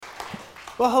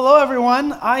Well, hello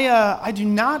everyone. I do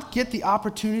not get the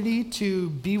opportunity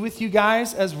to be with you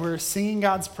guys as we're singing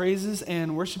God's praises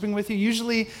and worshiping with you.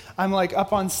 Usually I'm like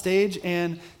up on stage,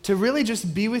 and to really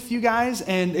just be with you guys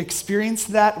and experience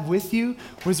that with you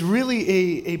was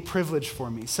really a privilege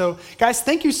for me. So guys,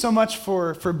 thank you so much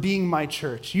for being my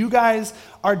church. You guys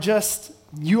are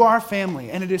you are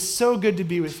family, and it is so good to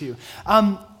be with you.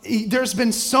 There's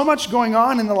been so much going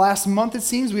on in the last month, it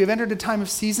seems. We have entered a time of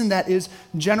season that is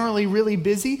generally really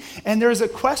busy, and there's a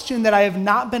question that I have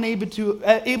not been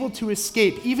able to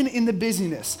escape, even in the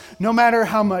busyness. No matter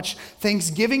how much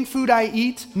Thanksgiving food I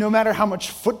eat, no matter how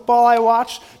much football I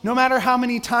watch, no matter how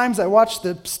many times I watch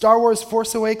the Star Wars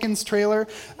Force Awakens trailer,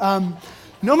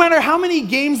 no matter how many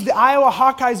games the Iowa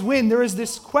Hawkeyes win, there is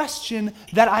this question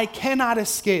that I cannot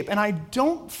escape, and I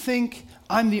don't think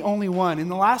I'm the only one. In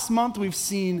the last month, we've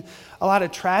seen a lot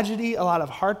of tragedy, a lot of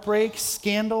heartbreak,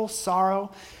 scandal,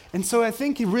 sorrow. And so I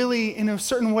think really, in a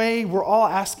certain way, we're all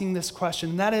asking this question,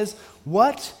 and that is,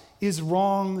 what is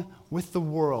wrong with the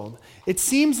world? It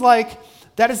seems like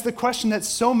that is the question that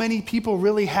so many people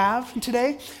really have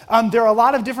today. There are a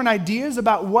lot of different ideas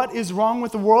about what is wrong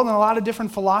with the world and a lot of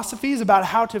different philosophies about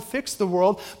how to fix the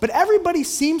world, but everybody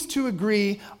seems to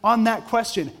agree on that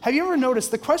question. Have you ever noticed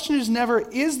the question is never,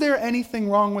 is there anything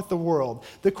wrong with the world?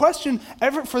 The question,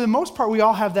 for the most part, we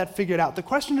all have that figured out. The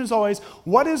question is always,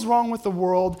 what is wrong with the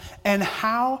world and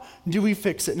how do we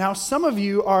fix it? Now, some of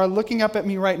you are looking up at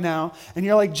me right now and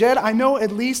you're like, Jed, I know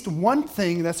at least one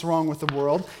thing that's wrong with the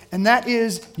world, and that is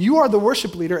you are the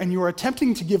worship leader and you are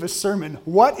attempting to give a sermon.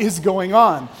 What is going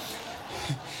on?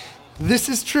 This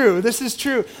is true.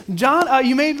 John,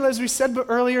 you made, as we said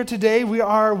earlier today, we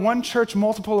are one church,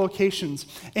 multiple locations.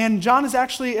 And John is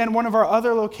actually in one of our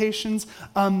other locations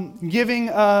giving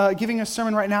a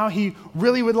sermon right now. He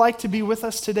really would like to be with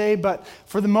us today, but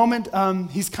for the moment,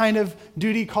 he's kind of,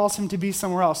 duty calls him to be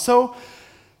somewhere else. So,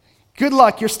 good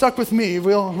luck, you're stuck with me.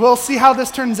 We'll see how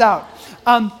this turns out.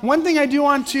 One thing I do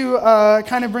want to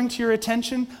kind of bring to your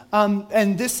attention,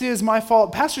 and this is my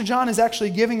fault, Pastor John is actually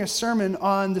giving a sermon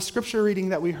on the scripture reading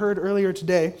that we heard earlier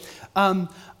today.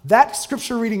 That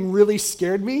scripture reading really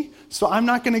scared me, so I'm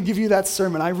not going to give you that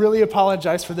sermon. I really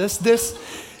apologize for this.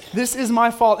 This is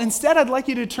my fault. Instead, I'd like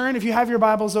you to turn, if you have your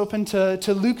Bibles open,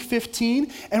 to Luke 15.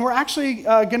 And we're actually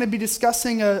going to be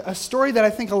discussing a story that I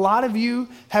think a lot of you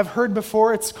have heard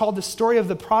before. It's called the story of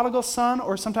the prodigal son,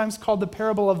 or sometimes called the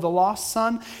parable of the lost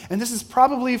son. And this is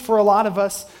probably, for a lot of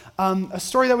us, a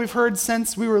story that we've heard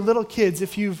since we were little kids,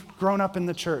 if you've grown up in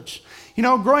the church. You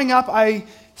know, growing up,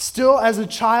 as a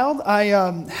child, I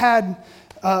had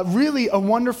really a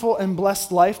wonderful and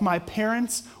blessed life. My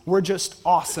parents were just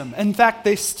awesome. In fact,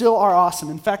 they still are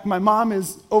awesome. In fact, my mom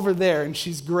is over there, and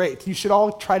she's great. You should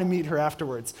all try to meet her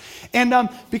afterwards. And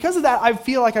because of that, I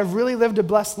feel like I've really lived a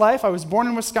blessed life. I was born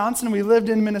in Wisconsin. We lived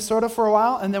in Minnesota for a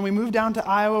while, and then we moved down to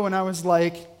Iowa when I was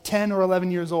like 10 or 11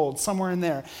 years old, somewhere in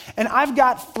there. And I've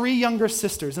got 3 younger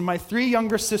sisters, and my 3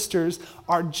 younger sisters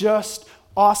are just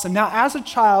awesome. Now, as a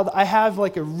child, I have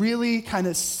like a really kind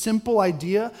of simple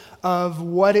idea of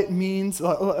what it means,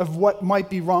 of what might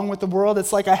be wrong with the world.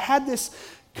 It's like I had this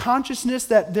consciousness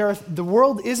that the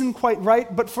world isn't quite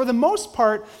right, but for the most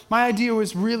part, my idea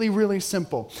was really, really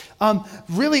simple.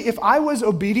 Really, if I was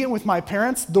obedient with my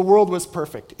parents, the world was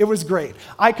perfect. It was great.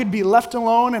 I could be left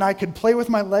alone, and I could play with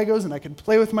my Legos, and I could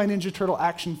play with my Ninja Turtle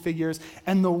action figures,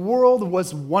 and the world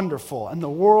was wonderful, and the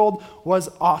world was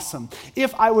awesome.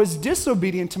 If I was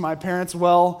disobedient to my parents,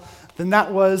 well, then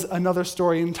that was another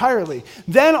story entirely.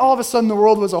 Then all of a sudden the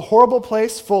world was a horrible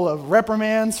place, full of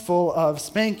reprimands, full of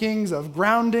spankings, of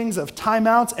groundings, of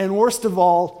timeouts, and worst of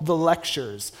all, the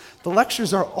lectures. The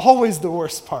lectures are always the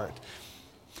worst part.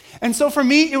 And so for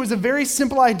me, it was a very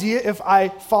simple idea. If I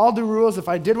followed the rules, if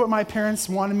I did what my parents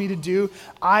wanted me to do,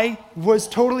 I was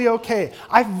totally okay.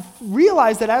 I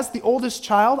realized that as the oldest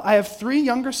child, I have 3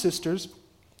 younger sisters,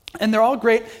 and they're all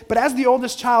great, but as the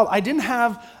oldest child, I didn't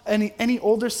have any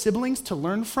older siblings to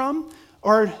learn from,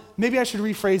 or maybe I should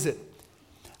rephrase it.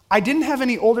 I didn't have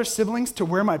any older siblings to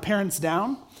wear my parents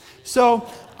down, so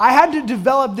I had to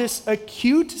develop this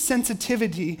acute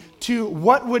sensitivity to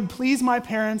what would please my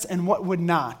parents and what would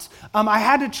not. I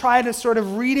had to try to sort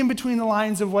of read in between the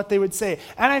lines of what they would say.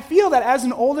 And I feel that as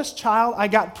an oldest child, I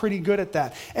got pretty good at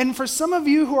that. And for some of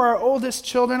you who are oldest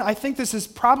children, I think this is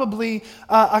probably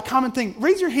a common thing.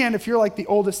 Raise your hand if you're like the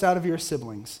oldest out of your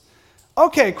siblings.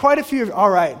 Okay, quite a few. All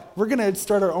right, we're going to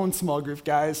start our own small group,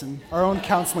 guys, and our own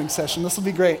counseling session. This will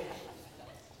be great.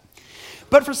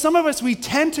 But for some of us, we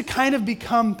tend to kind of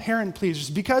become parent pleasers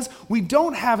because we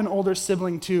don't have an older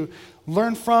sibling to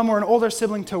learn from or an older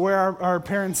sibling to wear our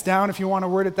parents down, if you want to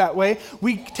word it that way.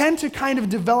 We tend to kind of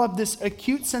develop this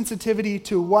acute sensitivity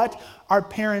to what our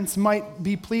parents might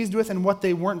be pleased with and what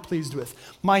they weren't pleased with.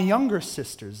 My younger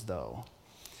sisters, though,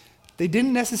 they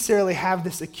didn't necessarily have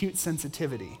this acute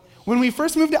sensitivity. When we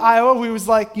first moved to Iowa, we was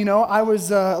like, I was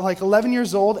like 11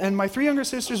 years old, and my 3 younger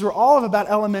sisters were all of about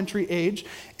elementary age.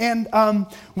 And when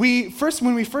we first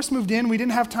moved in, we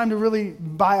didn't have time to really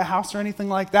buy a house or anything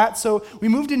like that, so we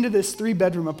moved into this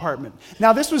 3-bedroom apartment.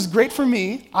 Now, this was great for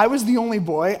me. I was the only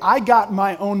boy. I got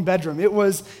my own bedroom. It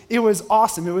was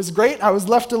awesome. It was great. I was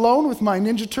left alone with my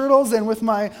Ninja Turtles and with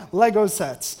my Lego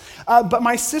sets. But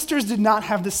my sisters did not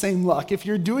have the same luck. If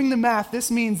you're doing the math,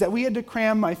 this means that we had to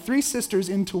cram my 3 sisters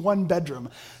into one bedroom.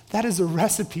 That is a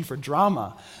recipe for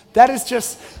drama. That is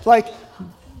just like,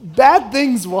 bad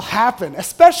things will happen,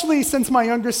 especially since my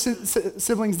younger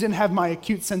siblings didn't have my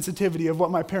acute sensitivity of what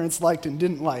my parents liked and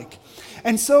didn't like.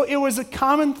 And so it was a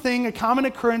common thing, a common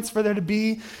occurrence for there to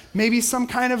be maybe some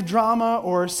kind of drama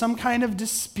or some kind of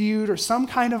dispute or some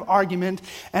kind of argument.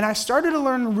 And I started to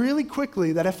learn really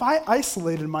quickly that if I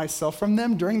isolated myself from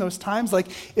them during those times, like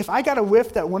if I got a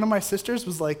whiff that one of my sisters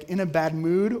was like in a bad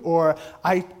mood, or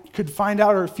I could find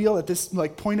out or feel that this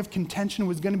like point of contention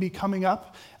was going to be coming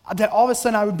up, that all of a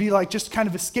sudden I would be like, just kind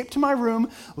of escape to my room,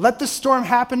 let the storm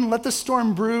happen, let the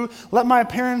storm brew, let my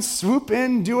parents swoop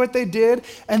in, do what they did,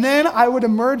 and then I would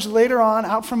emerge later on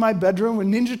out from my bedroom with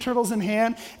Ninja Turtles in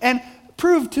hand and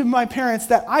prove to my parents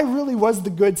that I really was the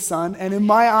good son, and in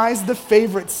my eyes, the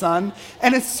favorite son,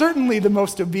 and it's certainly the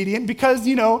most obedient, because,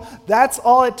 that's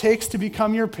all it takes to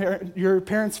become your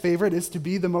parents' favorite, is to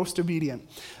be the most obedient.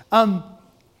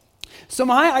 So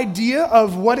my idea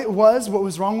of what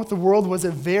was wrong with the world, was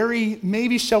a very,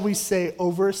 maybe shall we say,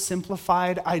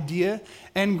 oversimplified idea.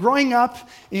 And growing up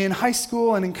in high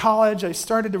school and in college, I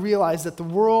started to realize that the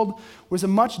world was a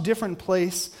much different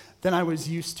place than I was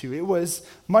used to. It was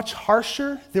much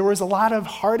harsher. There was a lot of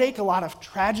heartache, a lot of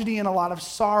tragedy, and a lot of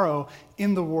sorrow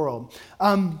in the world.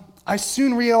 I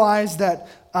soon realized that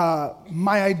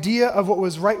my idea of what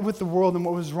was right with the world and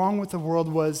what was wrong with the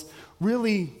world was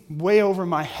really way over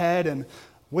my head and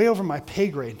way over my pay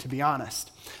grade, to be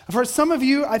honest. For some of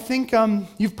you, I think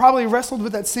you've probably wrestled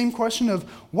with that same question of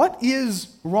what is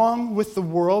wrong with the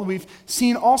world. We've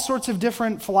seen all sorts of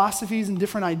different philosophies and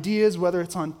different ideas, whether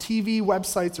it's on TV,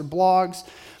 websites, or blogs.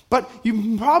 But a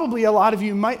lot of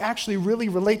you might actually really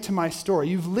relate to my story.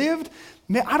 You've lived,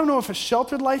 I don't know if a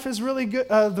sheltered life is really good,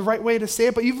 the right way to say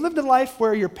it, but you've lived a life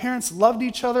where your parents loved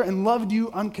each other and loved you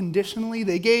unconditionally.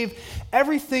 They gave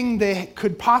everything they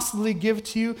could possibly give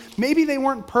to you. Maybe they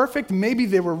weren't perfect, maybe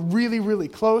they were really, really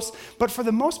close, but for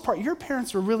the most part, your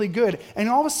parents were really good. And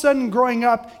all of a sudden, growing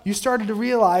up, you started to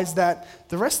realize that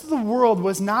the rest of the world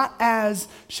was not as,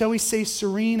 shall we say,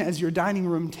 serene as your dining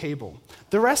room table.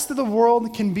 The rest of the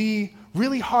world can be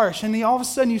really harsh, and then all of a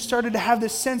sudden you started to have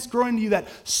this sense growing to you that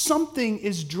something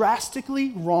is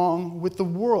drastically wrong with the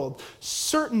world.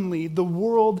 Certainly, the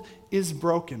world is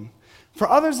broken. For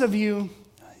others of you,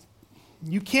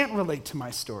 you can't relate to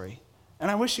my story, and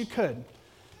I wish you could.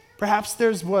 Perhaps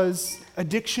there was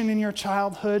addiction in your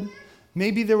childhood.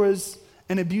 Maybe there was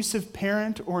an abusive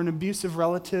parent or an abusive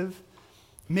relative.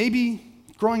 Maybe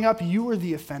growing up you were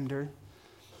the offender.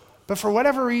 But for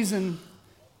whatever reason,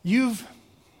 you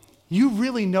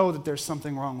really know that there's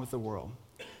something wrong with the world.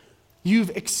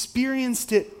 You've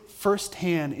experienced it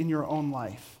firsthand in your own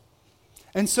life.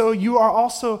 And so you are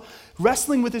also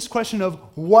wrestling with this question of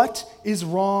what is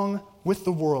wrong with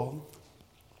the world.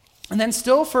 And then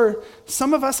still, for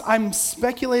some of us, I'm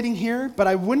speculating here, but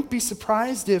I wouldn't be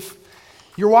surprised if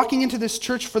you're walking into this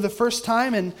church for the first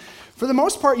time, and for the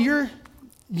most part,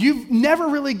 you've never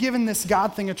really given this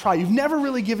God thing a try. You've never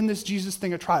really given this Jesus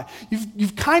thing a try.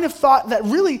 You've kind of thought that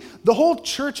really the whole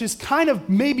church is kind of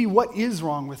maybe what is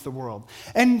wrong with the world.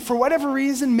 And for whatever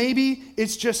reason, maybe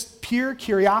it's just pure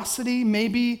curiosity.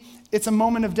 Maybe it's a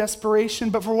moment of desperation.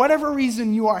 But for whatever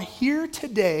reason, you are here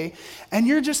today, and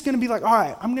you're just going to be like, all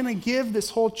right, I'm going to give this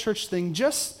whole church thing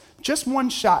just one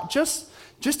shot, just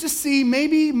to see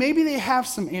maybe they have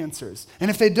some answers.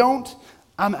 And if they don't,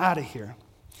 I'm out of here.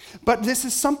 But this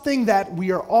is something that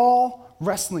we are all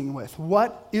wrestling with.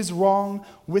 What is wrong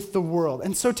with the world?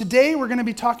 And so today we're going to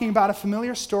be talking about a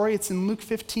familiar story. It's in Luke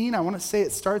 15. I want to say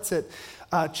it starts at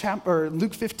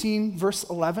Luke 15, verse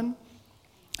 11.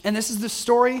 And this is the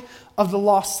story of the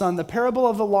lost son, the parable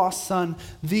of the lost son,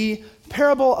 the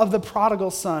parable of the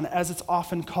prodigal son, as it's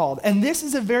often called. And this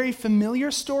is a very familiar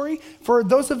story. For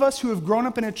those of us who have grown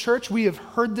up in a church, we have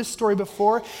heard this story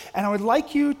before. And I would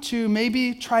like you to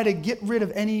maybe try to get rid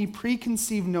of any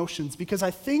preconceived notions, because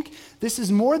I think this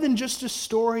is more than just a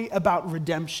story about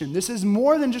redemption. This is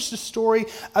more than just a story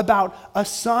about a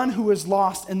son who is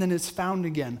lost and then is found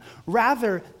again.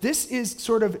 Rather, this is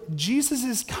sort of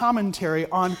Jesus' commentary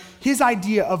on his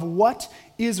idea of what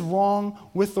is wrong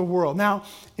with the world. Now,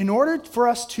 in order for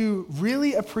us to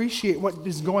really appreciate what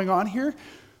is going on here,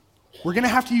 we're going to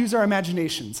have to use our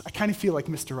imaginations. I kind of feel like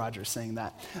Mr. Rogers saying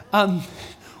that.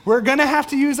 We're going to have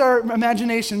to use our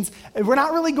imaginations. We're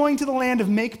not really going to the land of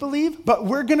make-believe, but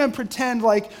we're going to pretend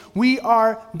like we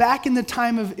are back in the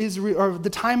time of Israel, or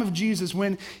the time of Jesus,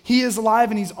 when he is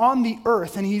alive and he's on the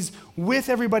earth and he's with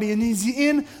everybody and he's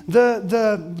in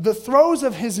the throes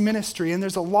of his ministry, and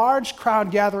there's a large crowd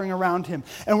gathering around him.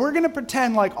 And we're going to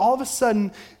pretend like all of a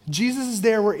sudden Jesus is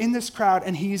there, we're in this crowd,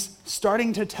 and he's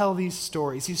starting to tell these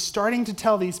stories. He's starting to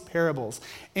tell these parables.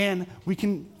 And we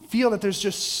can feel that there's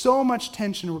just so much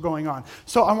tension going on.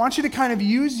 So I want you to kind of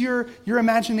use your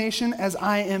imagination as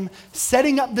I am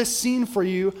setting up this scene for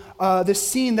you, this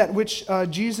scene that which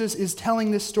Jesus is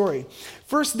telling this story.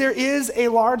 First, there is a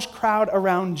large crowd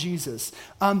around Jesus.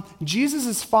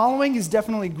 Jesus' following is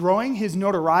definitely growing. His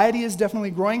notoriety is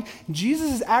definitely growing.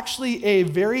 Jesus is actually a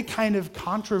very kind of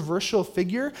controversial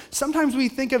figure. Sometimes we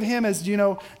think of him as,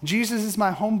 Jesus is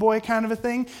my homeboy kind of a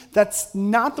thing. That's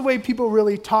not the way people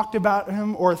really talked about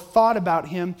him or thought about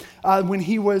him when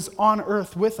he was on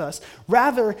earth with us.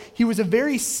 Rather, he was a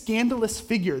very scandalous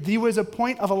figure. He was a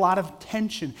point of a lot of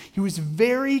tension. He was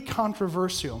very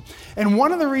controversial. And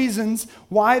one of the reasons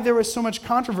why there was so much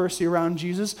controversy around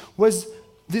Jesus was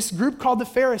this group called the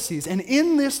Pharisees. And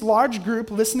in this large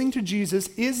group listening to Jesus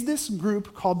is this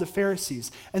group called the Pharisees.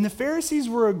 And the Pharisees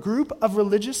were a group of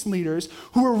religious leaders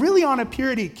who were really on a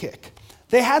purity kick.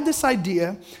 They had this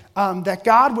idea that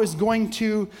God was going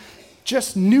to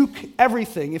just nuke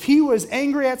everything. If he was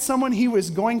angry at someone, he was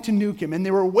going to nuke him. And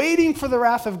they were waiting for the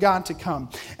wrath of God to come.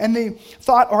 And they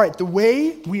thought, all right, the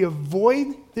way we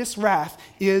avoid this wrath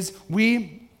is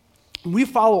we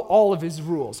follow all of his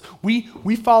rules. We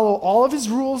follow all of his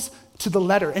rules to the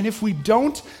letter. And if we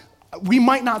don't, we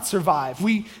might not survive.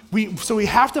 So we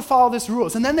have to follow this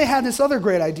rules. And then they had this other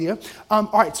great idea. All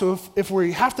right, so if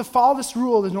we have to follow this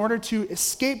rule in order to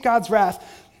escape God's wrath,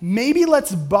 maybe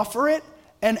let's buffer it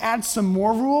and add some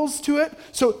more rules to it.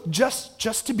 So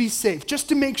just to be safe, just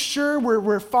to make sure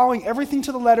we're following everything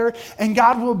to the letter, and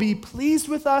God will be pleased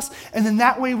with us, and then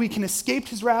that way we can escape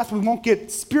his wrath. We won't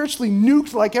get spiritually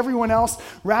nuked like everyone else.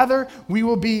 Rather,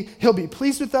 he'll be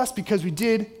pleased with us because we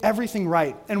did everything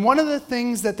right. And one of the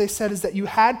things that they said is that you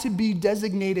had to be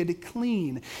designated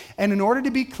clean. And in order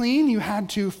to be clean, you had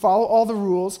to follow all the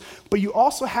rules, but you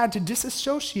also had to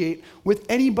disassociate with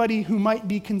anybody who might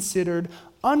be considered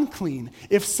unclean.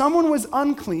 If someone was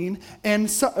unclean,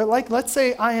 and let's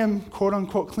say I am quote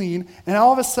unquote clean, and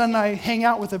all of a sudden I hang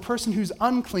out with a person who's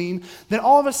unclean, then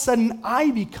all of a sudden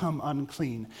I become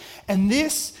unclean. And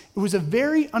it was a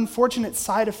very unfortunate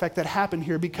side effect that happened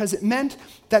here, because it meant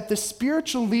that the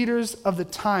spiritual leaders of the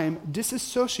time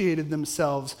disassociated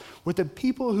themselves with the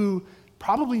people who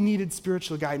probably needed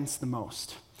spiritual guidance the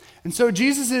most. And so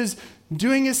Jesus is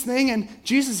doing his thing, and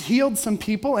Jesus healed some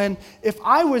people. And if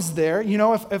I was there,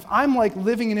 if I'm like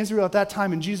living in Israel at that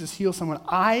time and Jesus heals someone,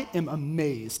 I am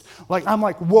amazed. I'm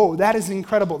like, whoa, that is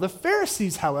incredible. The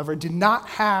Pharisees, however, did not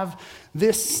have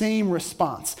this same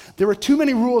response. There were too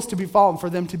many rules to be followed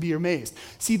for them to be amazed.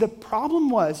 See, the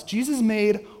problem was Jesus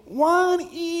made one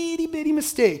itty-bitty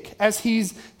mistake as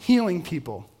he's healing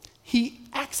people. He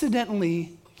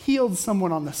accidentally healed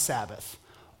someone on the Sabbath.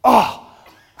 Oh,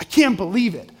 I can't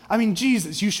believe it. I mean,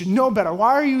 Jesus, you should know better.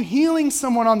 Why are you healing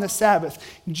someone on the Sabbath?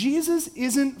 Jesus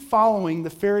isn't following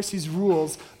the Pharisees'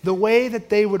 rules the way that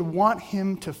they would want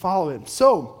him to follow it.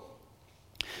 So,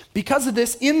 because of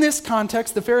this, in this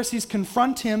context, the Pharisees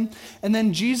confront him, and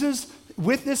then Jesus,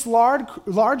 with this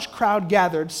large crowd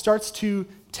gathered, starts to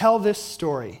tell this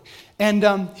story.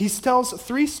 And he tells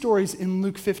 3 stories in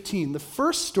Luke 15. The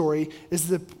first story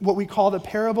is what we call the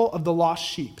parable of the lost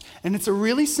sheep. And it's a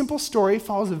really simple story,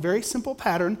 follows a very simple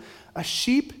pattern. A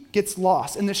sheep gets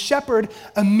lost, and the shepherd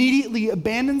immediately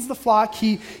abandons the flock.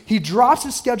 He drops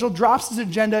his schedule, drops his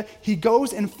agenda. He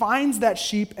goes and finds that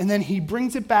sheep, and then he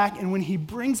brings it back. And when he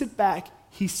brings it back,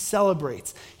 he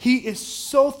celebrates. He is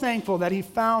so thankful that he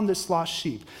found this lost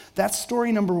sheep. That's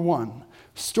story number 1.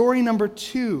 Story number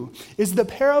 2 is the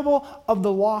parable of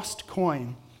the lost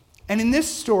coin. And in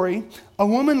this story, a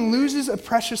woman loses a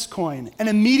precious coin, and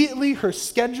immediately her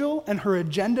schedule and her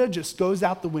agenda just goes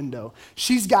out the window.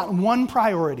 She's got one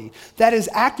priority. That is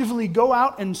actively go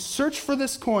out and search for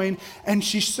this coin, and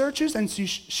she searches,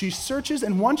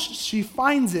 and once she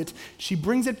finds it, she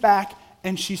brings it back,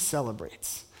 and she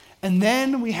celebrates. And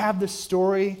then we have the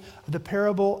story, the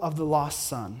parable of the lost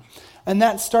son. And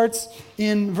that starts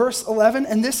in verse 11,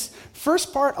 and this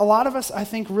first part, a lot of us, I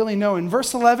think, really know. In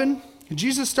verse 11,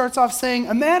 Jesus starts off saying,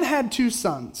 a man had 2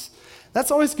 sons.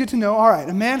 That's always good to know. All right,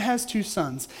 a man has 2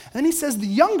 sons. And then he says the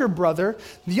younger brother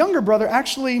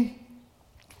actually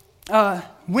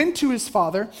went to his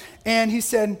father and he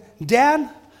said, Dad,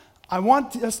 I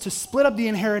want us to split up the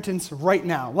inheritance right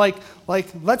now. Like,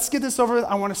 let's get this over with.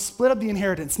 I want to split up the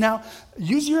inheritance. Now,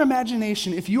 use your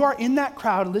imagination. If you are in that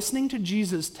crowd listening to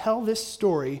Jesus tell this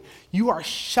story, you are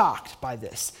shocked by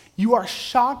this. You are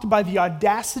shocked by the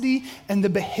audacity and the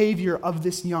behavior of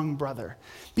this young brother.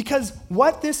 Because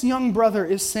what this young brother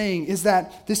is saying is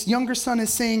that this younger son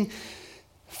is saying,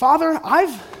 Father,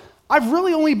 I've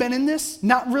really only been in this,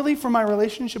 not really for my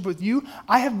relationship with you.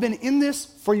 I have been in this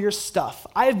for your stuff.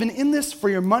 I have been in this for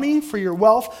your money, for your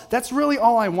wealth. That's really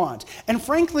all I want. And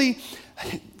frankly,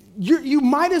 you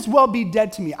might as well be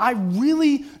dead to me. I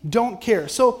really don't care.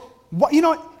 So,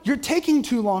 you're taking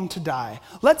too long to die.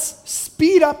 Let's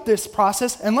speed up this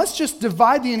process and let's just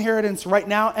divide the inheritance right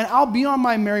now and I'll be on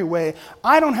my merry way.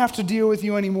 I don't have to deal with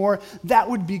you anymore. That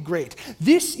would be great.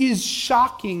 This is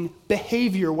shocking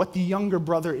behavior, what the younger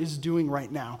brother is doing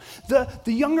right now. The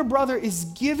younger brother is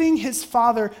giving his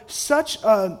father such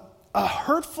a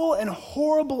hurtful and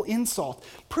horrible insult,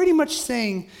 pretty much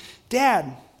saying,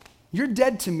 Dad, you're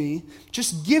dead to me.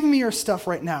 Just give me your stuff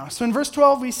right now. So in verse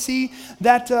 12, we see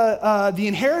that the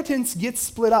inheritance gets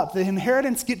split up. The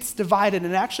inheritance gets divided,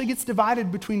 and it actually gets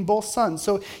divided between both sons.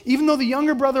 So even though the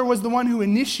younger brother was the one who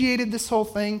initiated this whole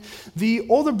thing, the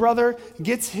older brother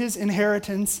gets his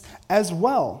inheritance as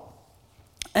well.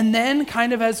 And then,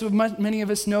 kind of as many of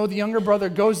us know, the younger brother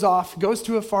goes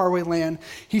to a faraway land.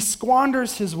 He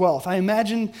squanders his wealth. I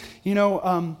imagine,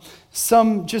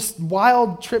 some just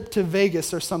wild trip to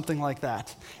Vegas or something like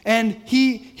that. And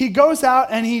he goes out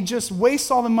and he just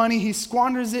wastes all the money. He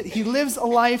squanders it. He lives a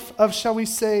life of, shall we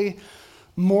say,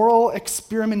 moral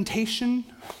experimentation,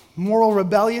 moral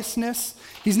rebelliousness.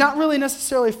 He's not really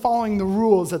necessarily following the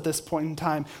rules at this point in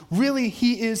time. Really,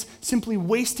 he is simply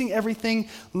wasting everything,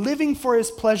 living for his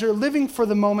pleasure, living for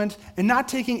the moment, and not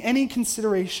taking any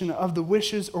consideration of the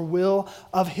wishes or will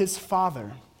of his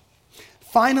father.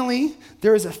 Finally,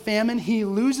 there is a famine. He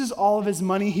loses all of his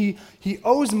money. He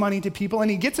owes money to people, and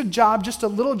he gets a job, just a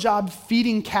little job,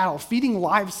 feeding cattle, feeding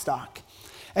livestock.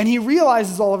 And he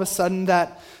realizes all of a sudden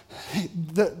that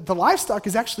the livestock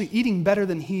is actually eating better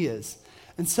than he is.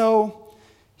 And so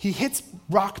he hits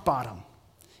rock bottom.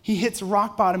 He hits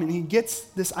rock bottom and he gets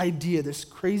this idea, this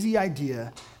crazy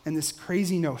idea and this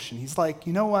crazy notion. He's like,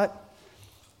 you know what?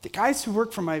 The guys who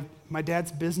work for my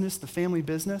dad's business, the family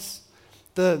business,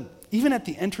 even at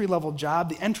the entry-level job,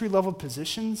 the entry-level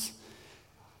positions,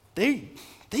 they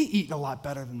eat a lot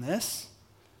better than this.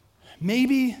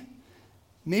 Maybe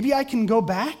I can go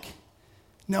back?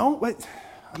 No? What?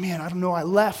 Man, I don't know. I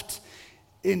left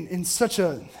in such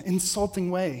an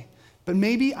insulting way. But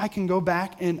maybe I can go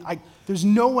back and there's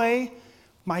no way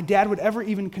my dad would ever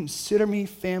even consider me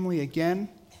family again.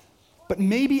 But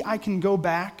maybe I can go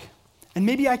back and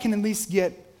maybe I can at least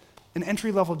get an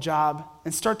entry-level job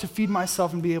and start to feed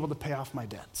myself and be able to pay off my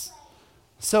debts.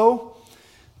 So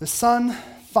the son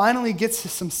finally gets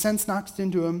some sense knocked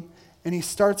into him and he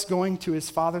starts going to his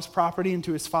father's property and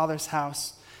to his father's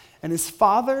house. And his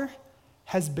father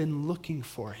has been looking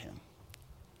for him.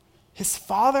 His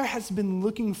father has been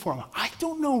looking for him. I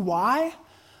don't know why.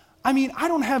 I mean, I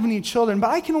don't have any children, but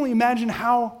I can only imagine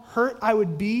how hurt I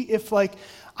would be if,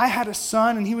 I had a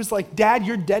son and he was like, Dad,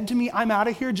 you're dead to me. I'm out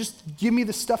of here. Just give me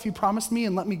the stuff you promised me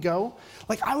and let me go.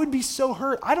 I would be so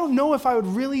hurt. I don't know if I would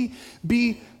really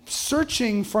be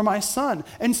searching for my son.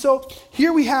 And so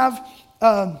here we have,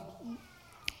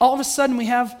 all of a sudden we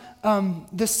have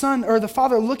the son or the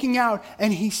father looking out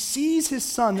and he sees his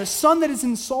son, the son that has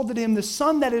insulted him, the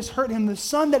son that has hurt him, the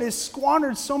son that has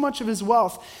squandered so much of his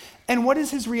wealth. And what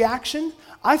is his reaction?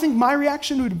 I think my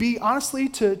reaction would be, honestly,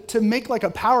 to make a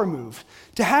power move,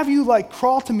 to have you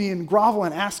crawl to me and grovel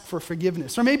and ask for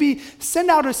forgiveness. Or maybe send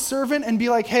out a servant and be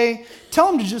like, hey,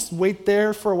 tell him to just wait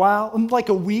there for a while,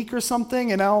 a week or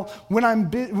something, and when I'm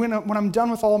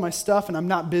done with all of my stuff and I'm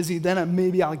not busy, then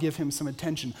maybe I'll give him some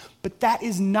attention. But that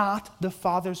is not the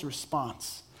father's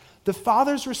response. the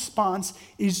father's response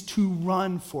is to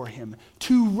run for him,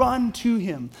 to run to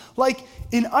him. Like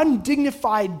an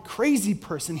undignified, crazy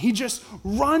person, he just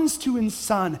runs to his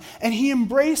son and he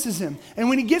embraces him. And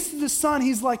when he gets to the son,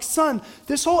 he's like, son,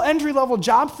 this whole entry-level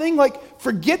job thing, like,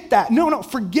 forget that. No,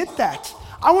 forget that.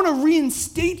 I want to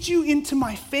reinstate you into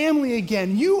my family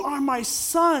again. You are my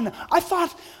son. I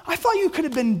thought you could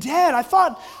have been dead.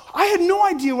 I had no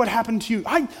idea what happened to you.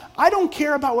 I don't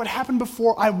care about what happened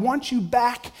before. I want you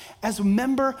back as a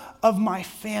member of my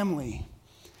family.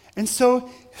 And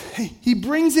so he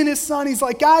brings in his son. He's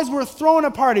like, guys, we're throwing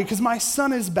a party because my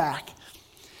son is back.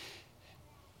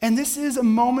 And this is a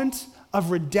moment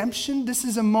of redemption. This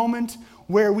is a moment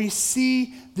where we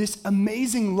see this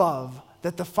amazing love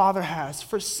that the Father has.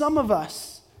 For some of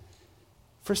us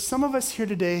here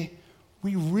today,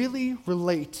 we really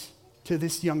relate to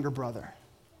this younger brother.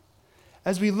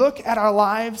 As we look at our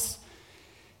lives,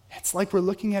 it's like we're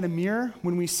looking at a mirror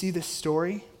when we see this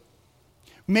story.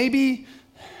 Maybe,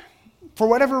 for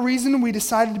whatever reason, we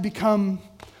decided to become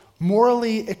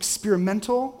morally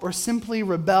experimental or simply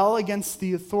rebel against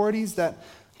the authorities that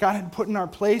God had put in our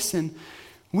place, and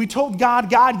we told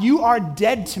God, you are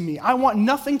dead to me. I want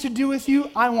nothing to do with you.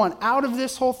 I want out of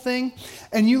this whole thing.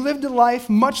 And you lived a life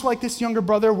much like this younger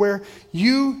brother where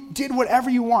you did whatever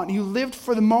you want. You lived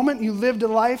for the moment. You lived a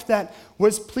life that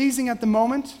was pleasing at the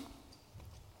moment.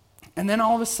 And then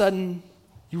all of a sudden,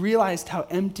 you realized how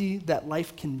empty that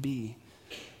life can be.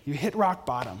 You hit rock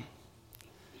bottom.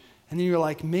 And then you're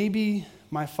like, maybe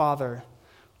my Father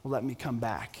will let me come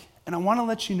back. And I want to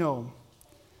let you know,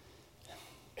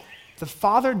 the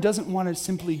Father doesn't want to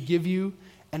simply give you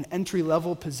an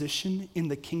entry-level position in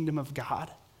the kingdom of God.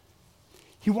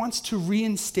 He wants to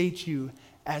reinstate you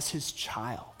as his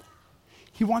child.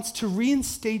 He wants to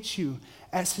reinstate you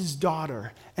as his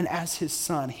daughter and as his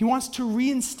son. He wants to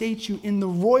reinstate you in the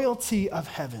royalty of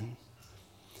heaven.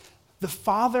 The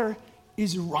Father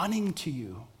is running to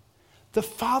you. The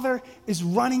Father is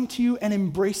running to you and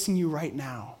embracing you right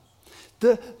now.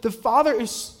 The Father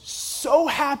is so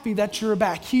happy that you're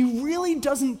back. He really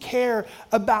doesn't care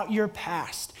about your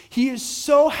past. He is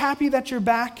so happy that you're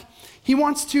back. He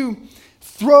wants to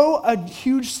throw a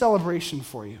huge celebration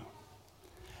for you.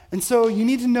 And so you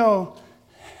need to know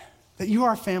that you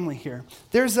are family here.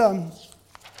 There's a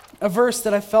verse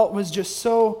that I felt was just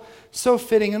so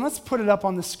fitting, and let's put it up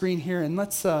on the screen here, and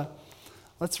let's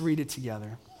read it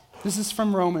together. This is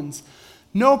from Romans.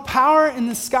 No power in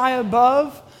the sky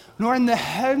above, nor in the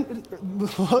heaven,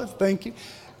 thank you.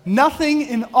 Nothing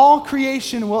in all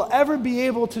creation will ever be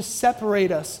able to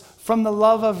separate us from the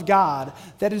love of God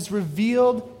that is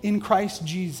revealed in Christ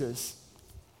Jesus.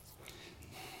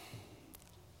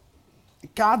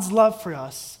 God's love for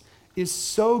us is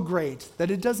so great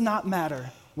that it does not matter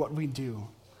what we do.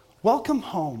 Welcome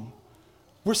home.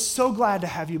 We're so glad to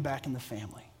have you back in the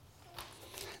family.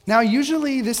 Now,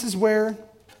 usually this is where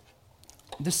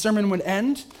the sermon would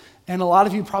end, and a lot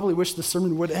of you probably wish the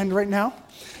sermon would end right now.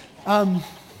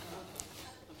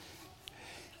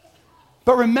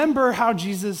 But remember how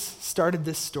Jesus started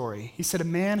this story. He said a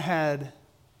man had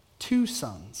 2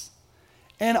 sons.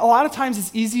 And a lot of times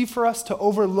it's easy for us to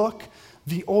overlook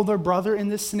the older brother in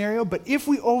this scenario, but if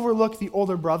we overlook the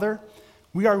older brother,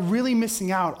 we are really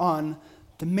missing out on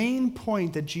the main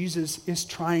point that Jesus is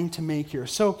trying to make here.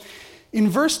 So in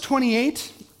verse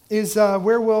 28 is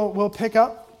where we'll pick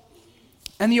up.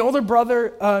 And the older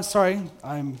brother,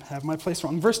 I have my place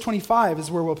wrong. Verse 25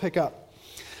 is where we'll pick up.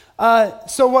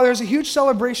 So while there's a huge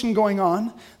celebration going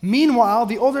on, meanwhile,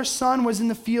 the older son was in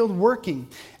the field working,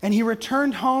 and he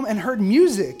returned home and heard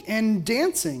music and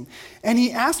dancing. And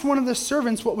he asked one of the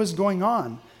servants what was going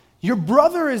on. Your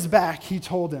brother is back, he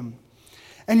told him.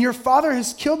 And your father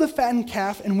has killed the fattened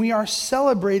calf, and we are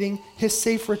celebrating his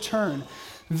safe return.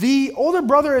 The older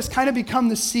brother has kind of become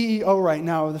the CEO right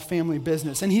now of the family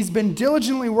business, and he's been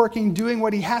diligently working, doing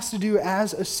what he has to do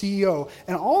as a CEO.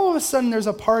 And all of a sudden, there's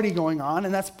a party going on,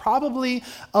 and that's probably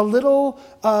a little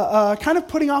kind of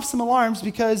putting off some alarms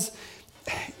because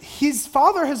his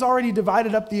father has already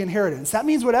divided up the inheritance. That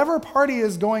means whatever party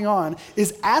is going on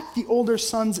is at the older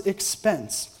son's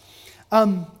expense.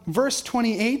 Verse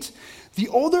 28, the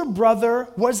older brother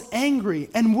was angry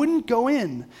and wouldn't go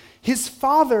in. His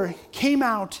father came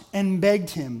out and begged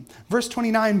him. Verse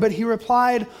 29, but he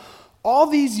replied, all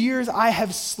these years I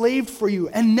have slaved for you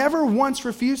and never once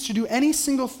refused to do any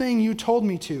single thing you told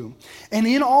me to. And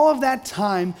in all of that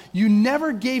time, you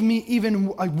never gave me even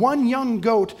one young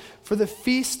goat for the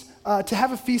feast, to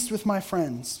have a feast with my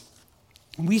friends.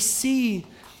 We see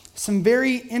some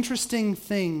very interesting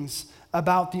things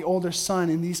about the older son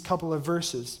in these couple of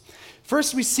verses.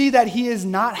 First, we see that he is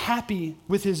not happy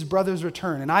with his brother's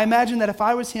return. And I imagine that if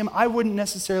I was him, I wouldn't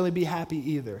necessarily be happy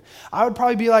either. I would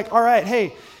probably be like, all right,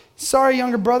 hey, sorry,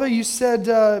 younger brother, you said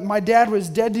my dad was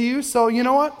dead to you, so you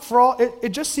know what? It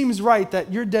just seems right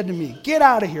that you're dead to me. Get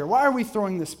out of here. Why are we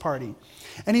throwing this party?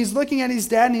 And he's looking at his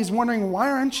dad and he's wondering,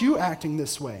 why aren't you acting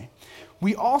this way?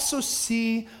 We also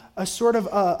see a sort of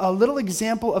a little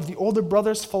example of the older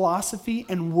brother's philosophy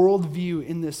and worldview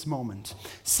in this moment.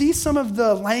 See some of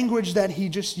the language that he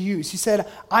just used. He said,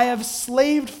 I have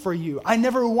slaved for you. I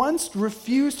never once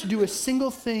refused to do a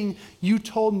single thing you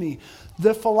told me.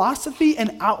 The philosophy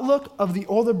and outlook of the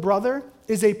older brother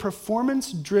is a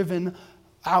performance-driven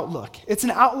outlook. It's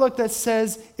an outlook that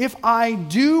says, if I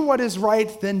do what is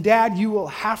right, then Dad, you will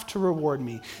have to reward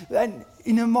me. And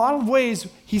in a lot of ways,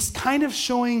 he's kind of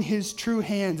showing his true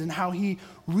hand and how he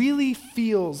really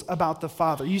feels about the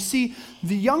father. You see,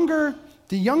 the younger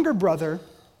brother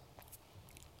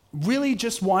really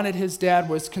just wanted his dad,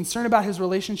 was concerned about his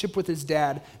relationship with his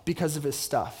dad because of his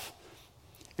stuff.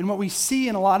 And what we see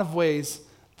in a lot of ways,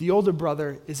 the older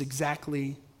brother is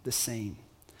exactly the same.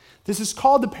 This is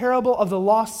called the parable of the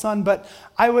lost son, but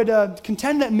I would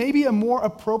contend that maybe a more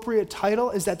appropriate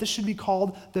title is that this should be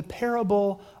called the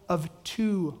parable of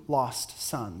two lost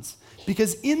sons.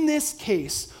 Because in this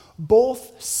case,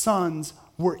 both sons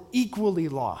were equally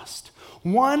lost.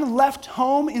 One left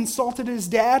home, insulted his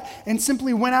dad, and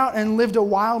simply went out and lived a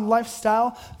wild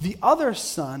lifestyle. The other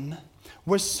son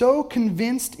was so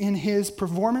convinced in his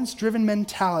performance-driven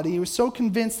mentality, he was so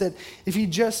convinced that if he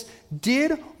just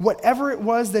did whatever it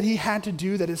was that he had to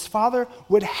do, that his father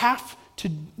would have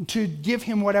to give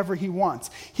him whatever he wants.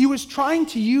 He was trying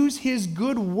to use his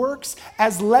good works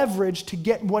as leverage to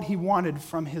get what he wanted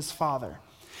from his father.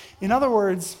 In other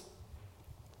words,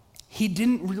 he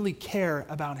didn't really care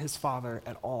about his father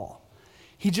at all.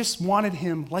 He just wanted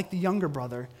him, like the younger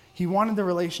brother, he wanted the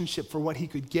relationship for what he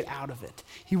could get out of it.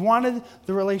 He wanted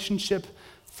the relationship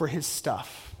for his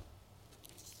stuff.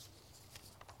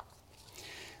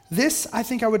 This, I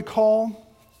think I would call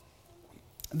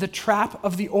the trap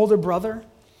of the older brother.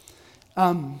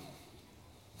 You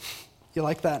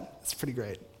like that? It's pretty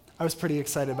great. I was pretty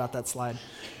excited about that slide.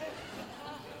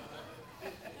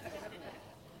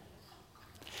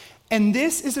 And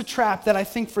this is a trap that I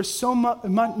think for so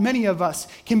many of us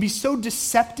can be so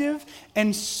deceptive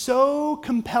and so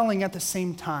compelling at the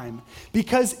same time,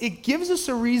 because it gives us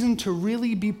a reason to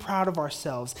really be proud of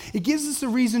ourselves. It gives us a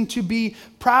reason to be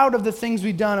proud of the things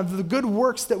we've done, of the good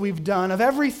works that we've done, of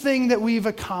everything that we've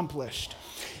accomplished.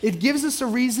 It gives us a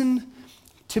reason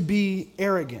to be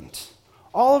arrogant.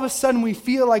 All of a sudden we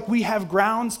feel like we have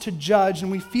grounds to judge, and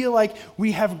we feel like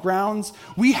we have rights,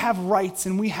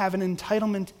 and we have an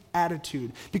entitlement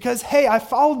attitude. Because, hey, I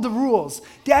followed the rules.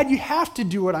 Dad, you have to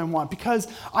do what I want because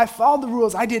I followed the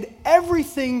rules. I did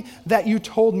everything that you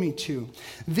told me to.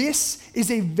 This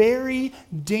is a very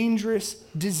dangerous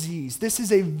disease. This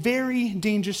is a very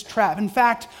dangerous trap. In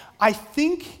fact, I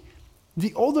think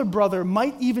the older brother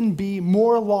might even be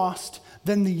more lost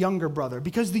than the younger brother,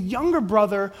 because the younger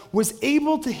brother was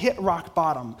able to hit rock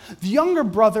bottom. The younger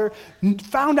brother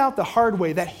found out the hard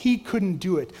way that he couldn't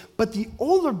do it, but the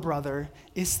older brother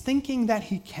is thinking that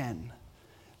he can.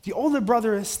 The older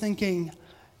brother is thinking,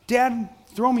 Dad,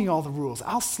 throw me all the rules.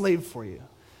 I'll slave for you.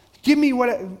 Hit me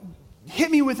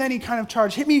with any kind of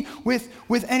charge. Hit me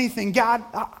with anything. God,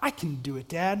 I can do it,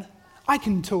 Dad. I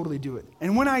can totally do it.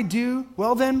 And when I do,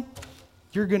 well then,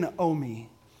 you're going to owe me.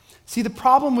 See, the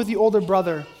problem with the older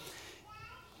brother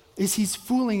is he's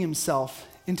fooling himself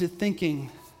into thinking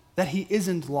that he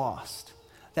isn't lost,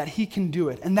 that he can do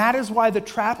it. And that is why the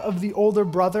trap of the older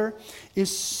brother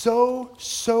is so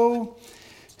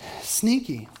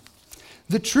sneaky.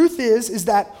 The truth is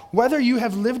that whether you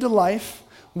have lived a life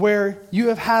where you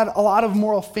have had a lot of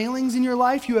moral failings in your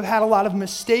life, you have had a lot of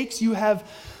mistakes, you have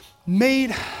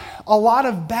made a lot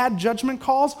of bad judgment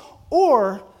calls,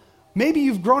 or maybe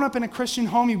you've grown up in a Christian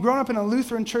home, you've grown up in a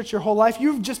Lutheran church your whole life,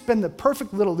 you've just been the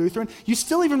perfect little Lutheran, you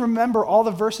still even remember all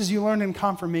the verses you learned in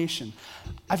confirmation.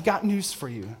 I've got news for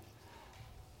you.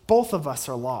 Both of us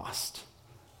are lost.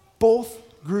 Both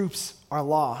groups are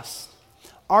lost.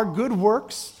 Our good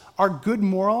works, our good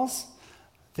morals,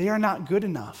 they are not good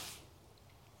enough.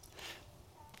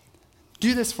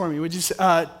 Do this for me. Would you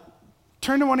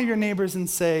turn to one of your neighbors and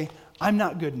say, I'm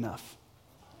not good enough.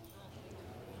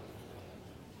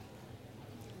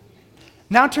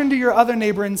 Now turn to your other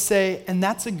neighbor and say, and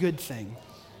that's a good thing.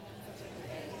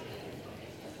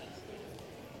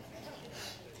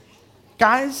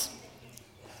 Guys,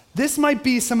 this might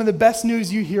be some of the best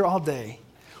news you hear all day.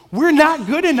 We're not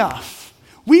good enough.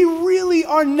 We really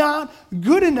are not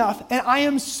good enough, and I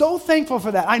am so thankful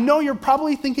for that. I know you're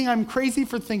probably thinking I'm crazy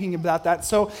for thinking about that,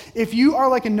 so if you are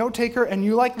like a note taker and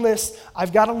you like lists,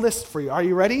 I've got a list for you. Are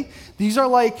you ready? These are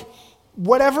like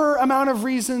whatever amount of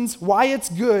reasons why it's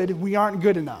good we aren't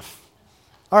good enough.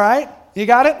 All right? You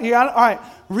got it? You got it? All right.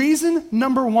 Reason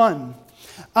number one.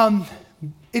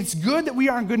 It's good that we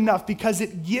aren't good enough because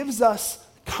it gives us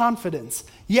confidence.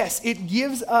 Yes, it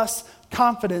gives us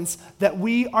confidence that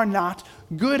we are not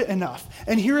good enough.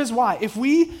 And here is why.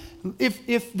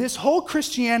 If this whole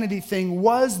Christianity thing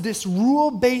was this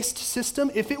rule-based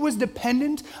system, if it was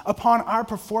dependent upon our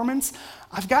performance,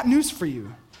 I've got news for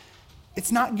you.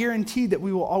 It's not guaranteed that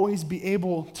we will always be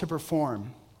able to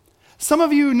perform. Some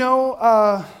of you know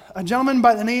a gentleman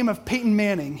by the name of Peyton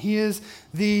Manning. He is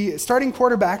the starting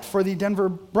quarterback for the Denver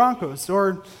Broncos,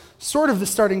 or sort of the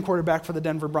starting quarterback for the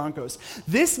Denver Broncos.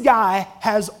 This guy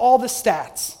has all the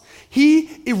stats.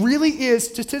 It really is,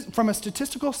 from a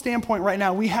statistical standpoint right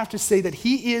now, we have to say that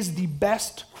he is the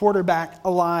best quarterback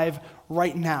alive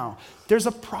right now. There's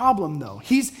a problem, though.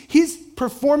 His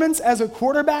performance as a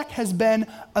quarterback has been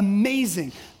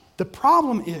amazing. The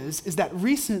problem is that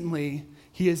recently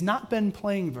he has not been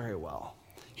playing very well.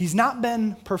 He's not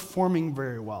been performing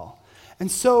very well. And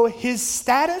so his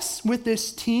status with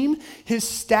this team, his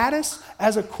status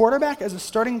as a quarterback, as a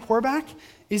starting quarterback,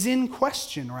 is in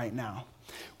question right now.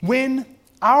 When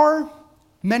our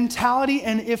mentality,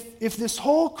 and if this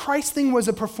whole Christ thing was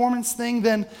a performance thing,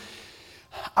 then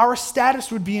our status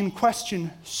would be in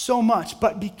question so much.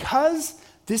 But because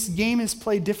this game is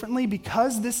played differently,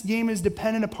 because this game is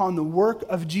dependent upon the work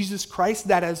of Jesus Christ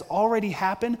that has already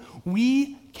happened,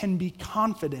 we can be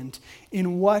confident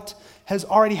in what has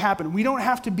already happened. We don't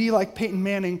have to be like Peyton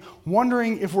Manning,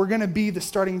 wondering if we're going to be the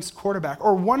starting quarterback,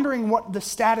 or wondering what the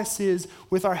status is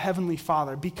with our Heavenly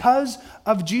Father. Because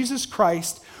of Jesus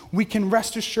Christ, we can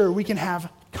rest assured, we can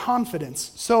have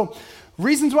confidence. So,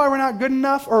 reasons why we're not good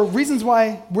enough, or reasons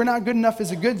why we're not good enough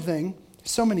is a good thing,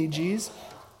 so many G's,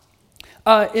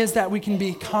 is that we can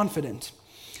be confident.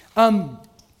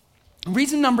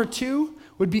 Reason number two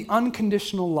would be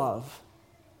unconditional love.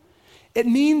 It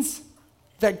means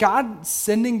that God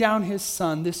sending down his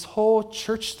son, this whole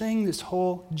church thing, this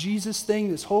whole Jesus thing,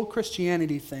 this whole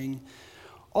Christianity thing,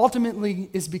 ultimately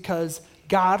is because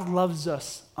God loves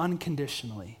us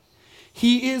unconditionally.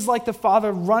 He is like the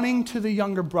father running to the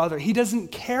younger brother. He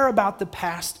doesn't care about the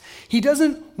past. He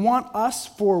doesn't want us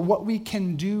for what we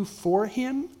can do for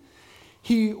him.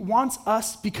 He wants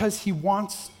us because he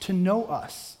wants to know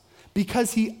us,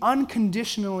 because he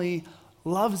unconditionally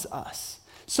loves us.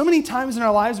 So many times in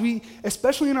our lives,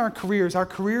 especially in our careers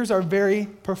are very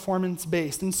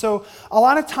performance-based. And so a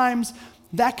lot of times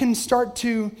that can start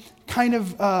to kind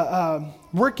of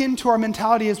work into our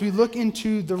mentality as we look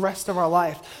into the rest of our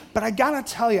life. But I gotta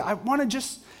tell you, I wanna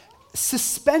just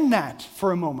suspend that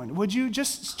for a moment. Would you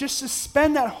just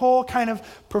suspend that whole kind of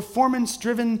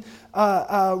performance-driven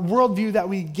worldview that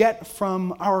we get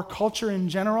from our culture in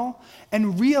general,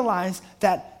 and realize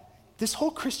that this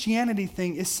whole Christianity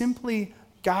thing is simply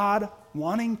God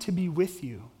wanting to be with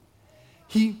you.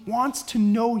 He wants to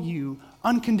know you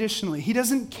unconditionally. He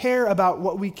doesn't care about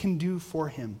what we can do for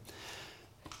him.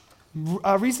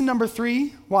 Reason number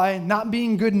three why not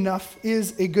being good enough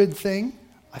is a good thing,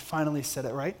 I finally said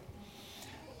it right,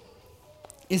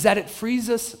 is that it frees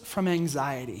us from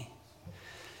anxiety.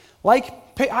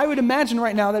 I would imagine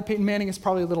right now that Peyton Manning is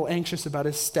probably a little anxious about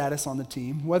his status on the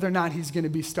team, whether or not he's going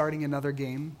to be starting another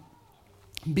game.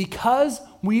 Because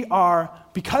we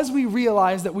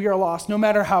realize that we are lost, no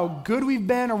matter how good we've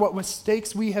been or what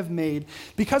mistakes we have made,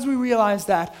 because we realize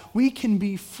that we can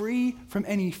be free from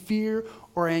any fear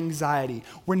or anxiety.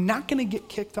 We're not going to get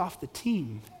kicked off the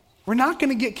team. We're not going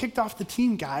to get kicked off the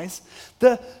team, guys.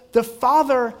 The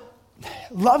Father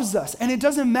loves us, and it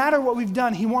doesn't matter what we've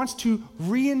done. He wants to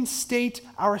reinstate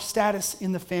our status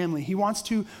in the family. He wants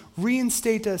to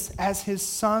reinstate us as his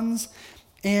sons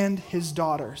and his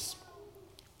daughters.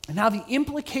 And now the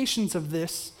implications of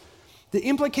this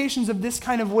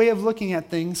kind of way of looking at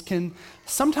things can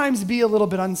sometimes be a little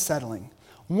bit unsettling.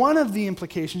 One of the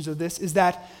implications of this is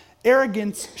that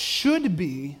arrogance should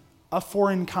be a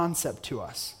foreign concept to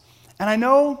us. And I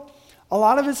know a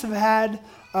lot of us have had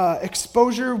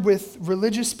exposure with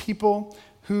religious people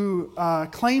who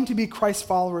claim to be Christ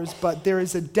followers, but there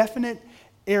is a definite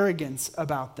arrogance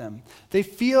about them. They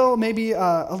feel maybe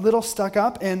a little stuck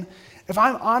up, and if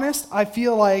I'm honest, I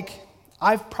feel like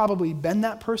I've probably been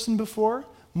that person before,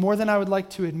 more than I would like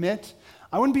to admit.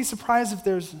 I wouldn't be surprised if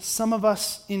there's some of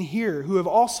us in here who have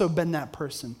also been that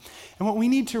person. And what we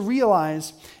need to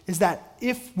realize is that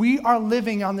if we are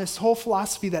living on this whole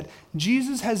philosophy that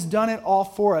Jesus has done it all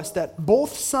for us, that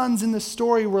both sons in the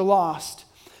story were lost,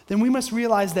 then we must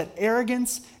realize that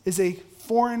arrogance is a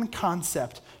foreign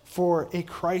concept for a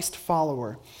Christ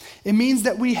follower. It means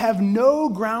that we have no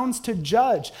grounds to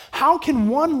judge. How can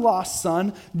one lost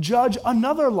son judge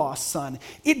another lost son?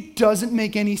 It doesn't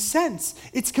make any sense.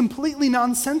 It's completely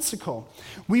nonsensical.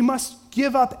 We must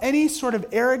give up any sort of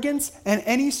arrogance and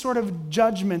any sort of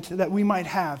judgment that we might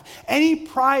have. Any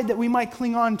pride that we might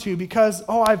cling on to because,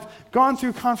 I've gone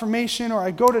through confirmation, or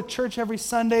I go to church every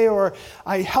Sunday, or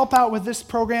I help out with this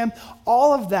program.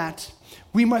 All of that,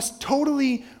 we must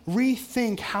totally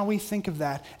rethink how we think of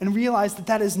that and realize that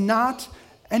that is not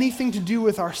anything to do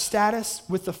with our status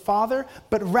with the Father,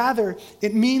 but rather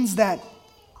it means that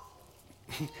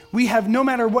we have, no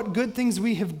matter what good things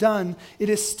we have done, it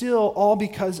is still all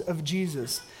because of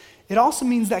Jesus. It also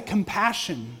means that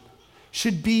compassion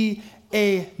should be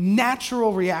a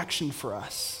natural reaction for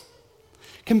us.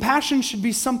 Compassion should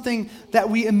be something that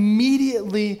we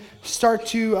immediately start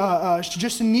to,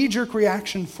 just a knee-jerk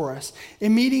reaction for us. It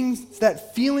means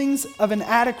that feelings of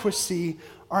inadequacy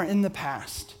are in the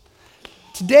past.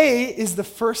 Today is the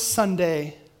first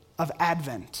Sunday of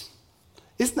Advent.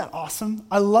 Isn't that awesome?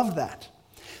 I love that.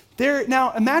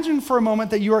 Now, imagine for a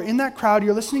moment that you are in that crowd,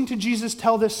 you're listening to Jesus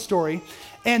tell this story,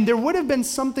 and there would have been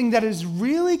something that is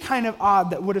really kind of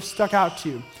odd that would have stuck out to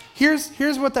you.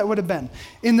 Here's what that would have been.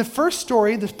 In the first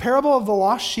story, the parable of the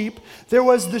lost sheep, there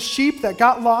was the sheep that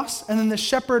got lost, and then the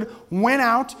shepherd went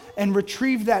out and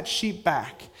retrieved that sheep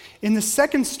back. In the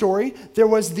second story, there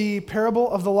was the parable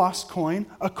of the lost coin.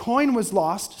 A coin was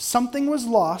lost, something was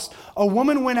lost. A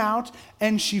woman went out,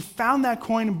 and she found that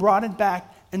coin and brought it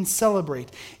back and celebrate.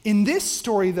 In this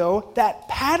story, though, that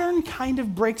pattern kind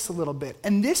of breaks a little bit,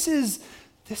 and this is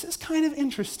kind of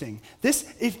interesting.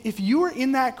 If you were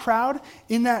in that crowd,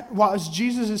 while as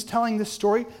Jesus is telling this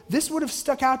story, this would have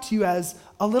stuck out to you as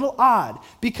a little odd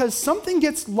because something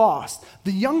gets lost.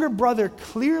 The younger brother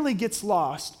clearly gets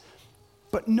lost,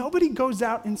 but nobody goes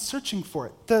out and searching for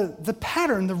it. The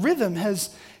pattern, the rhythm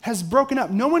has broken up.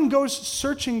 No one goes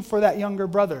searching for that younger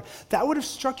brother. That would have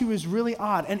struck you as really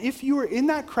odd. And if you were in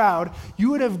that crowd, you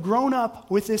would have grown up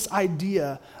with this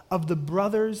idea of the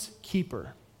brother's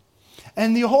keeper.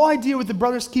 And the whole idea with the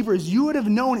brother's keeper is you would have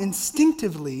known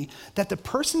instinctively that the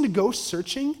person to go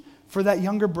searching for that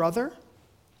younger brother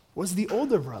was the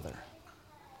older brother.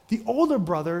 The older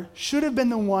brother should have been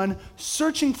the one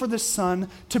searching for the son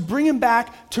to bring him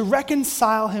back, to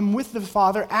reconcile him with the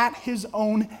father at his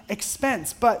own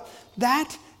expense. But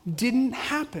that didn't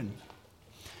happen.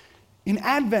 In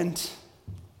Advent,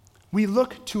 we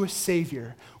look to a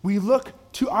Savior. We look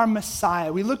to our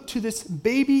Messiah. We look to this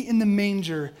baby in the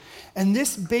manger. And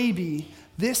this baby,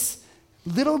 this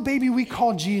little baby we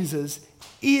call Jesus,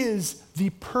 is the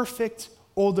perfect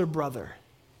older brother.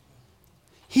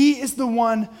 He is the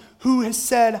one who has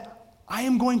said, I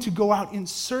am going to go out in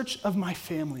search of my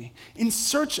family, in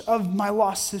search of my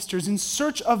lost sisters, in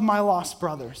search of my lost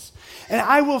brothers. And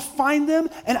I will find them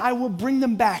and I will bring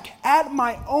them back at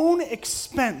my own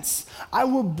expense. I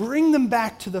will bring them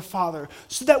back to the Father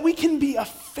so that we can be a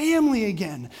family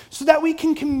again, so that we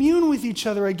can commune with each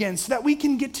other again, so that we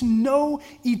can get to know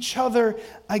each other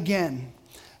again.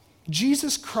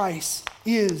 Jesus Christ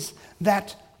is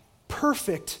that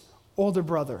perfect older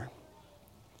brother.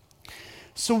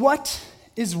 So what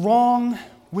is wrong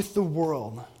with the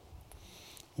world?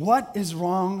 What is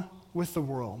wrong with the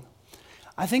world?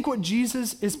 I think what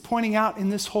Jesus is pointing out in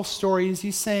this whole story is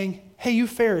he's saying, hey, you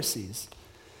Pharisees,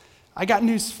 I got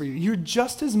news for you. You're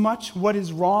just as much what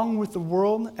is wrong with the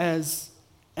world as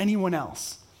anyone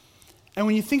else. And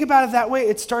when you think about it that way,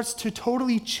 it starts to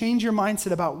totally change your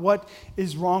mindset about what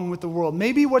is wrong with the world.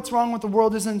 Maybe what's wrong with the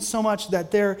world isn't so much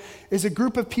that there is a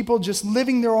group of people just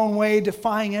living their own way,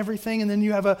 defying everything, and then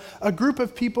you have a group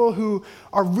of people who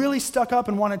are really stuck up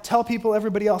and want to tell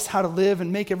everybody else how to live and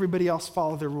make everybody else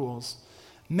follow their rules.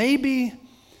 Maybe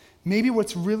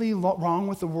what's really wrong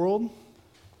with the world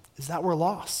is that we're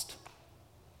lost.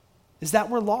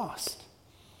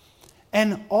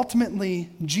 And ultimately,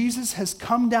 Jesus has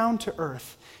come down to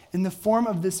earth in the form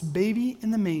of this baby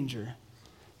in the manger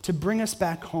to bring us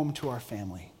back home to our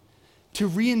family, to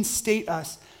reinstate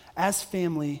us as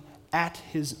family at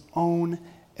his own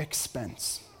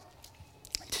expense.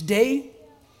 Today,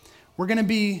 we're going to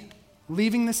be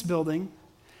leaving this building,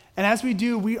 and as we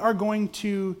do, we are going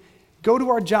to go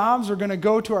to our jobs, we're going to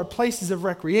go to our places of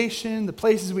recreation, the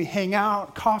places we hang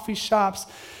out, coffee shops,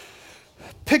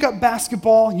 pick up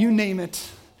basketball, you name it.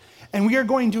 And we are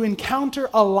going to encounter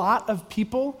a lot of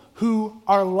people who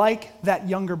are like that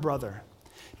younger brother.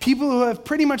 People who have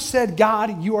pretty much said,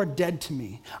 God, you are dead to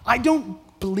me. I don't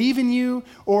believe in you,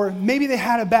 or maybe they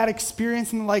had a bad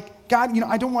experience and like, God,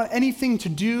 I don't want anything to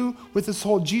do with this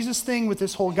whole Jesus thing, with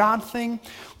this whole God thing.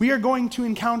 We are going to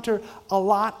encounter a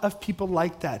lot of people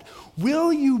like that.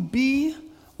 Will you be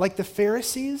like the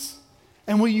Pharisees?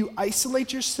 And will you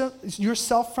isolate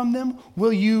yourself from them?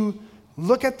 Will you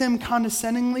look at them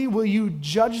condescendingly? Will you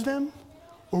judge them?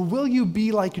 Or will you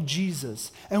be like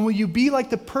Jesus? And will you be like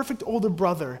the perfect older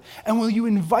brother? And will you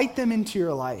invite them into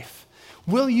your life?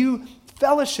 Will you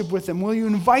fellowship with them? Will you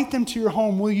invite them to your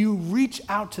home? Will you reach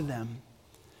out to them?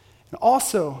 And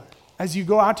also, as you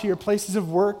go out to your places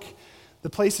of work, the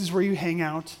places where you hang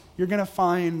out, you're going to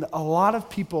find a lot of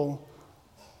people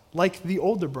like the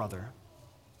older brother.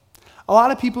 A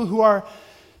lot of people who are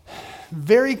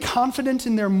very confident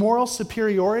in their moral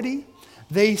superiority.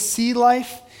 They see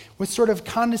life with sort of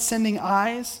condescending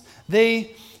eyes.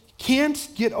 They can't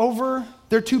get over,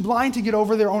 they're too blind to get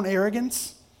over their own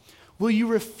arrogance. Will you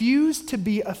refuse to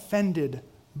be offended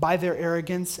by their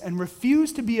arrogance and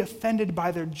refuse to be offended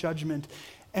by their judgment?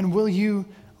 And will you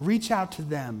reach out to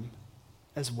them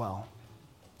as well?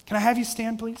 Can I have you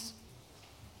stand, please?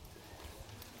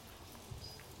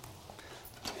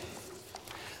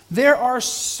 There are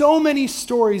so many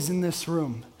stories in this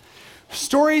room.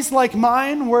 Stories like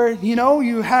mine where,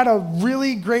 you had a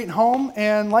really great home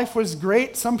and life was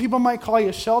great. Some people might call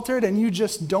you sheltered and you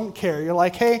just don't care. You're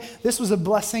like, hey, this was a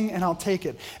blessing and I'll take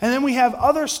it. And then we have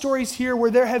other stories here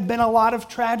where there have been a lot of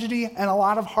tragedy and a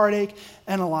lot of heartache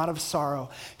and a lot of sorrow.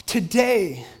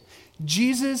 Today,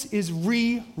 Jesus is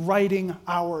rewriting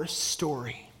our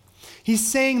story. He's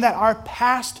saying that our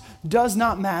past does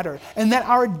not matter and that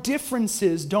our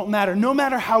differences don't matter. No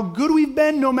matter how good we've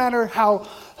been, no matter how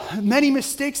many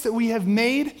mistakes that we have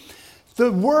made,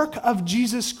 the work of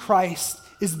Jesus Christ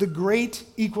is the great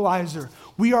equalizer.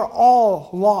 We are all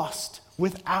lost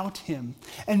without him.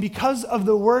 And because of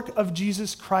the work of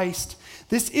Jesus Christ,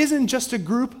 this isn't just a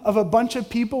group of a bunch of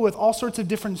people with all sorts of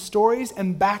different stories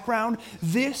and background.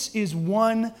 This is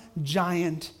one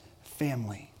giant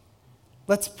family.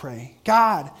 Let's pray.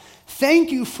 God,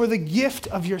 thank you for the gift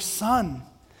of your Son.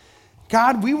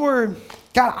 God,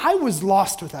 I was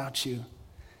lost without you.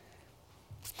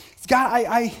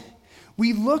 God,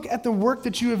 we look at the work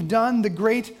that you have done, the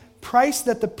great price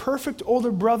that the perfect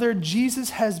older brother Jesus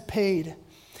has paid.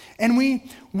 And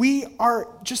we are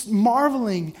just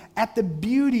marveling at the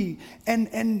beauty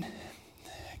and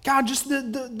God, just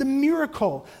the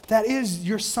miracle that is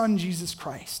your Son, Jesus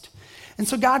Christ. And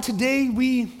so God, today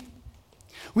we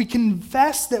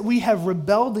confess that we have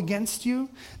rebelled against you,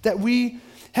 that we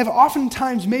have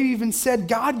oftentimes maybe even said,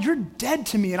 God, you're dead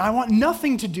to me and I want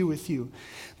nothing to do with you.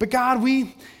 But God,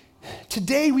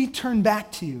 today we turn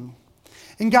back to you.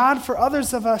 And God, for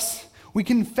others of us, we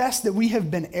confess that we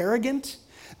have been arrogant,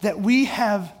 that we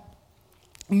have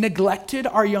neglected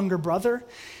our younger brother.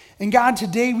 And God,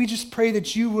 today we just pray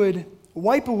that you would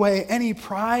wipe away any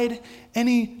pride,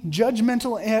 any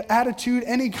judgmental attitude,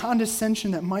 any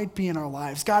condescension that might be in our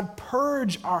lives. God,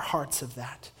 purge our hearts of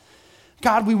that.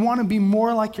 God, we want to be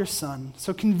more like your Son.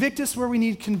 So convict us where we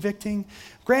need convicting.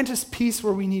 Grant us peace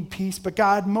where we need peace. But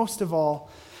God, most of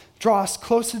all, draw us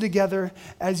closer together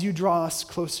as you draw us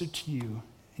closer to you.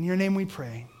 In your name we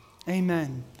pray.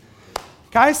 Amen.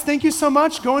 Guys, thank you so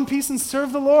much. Go in peace and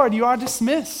serve the Lord. You are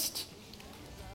dismissed.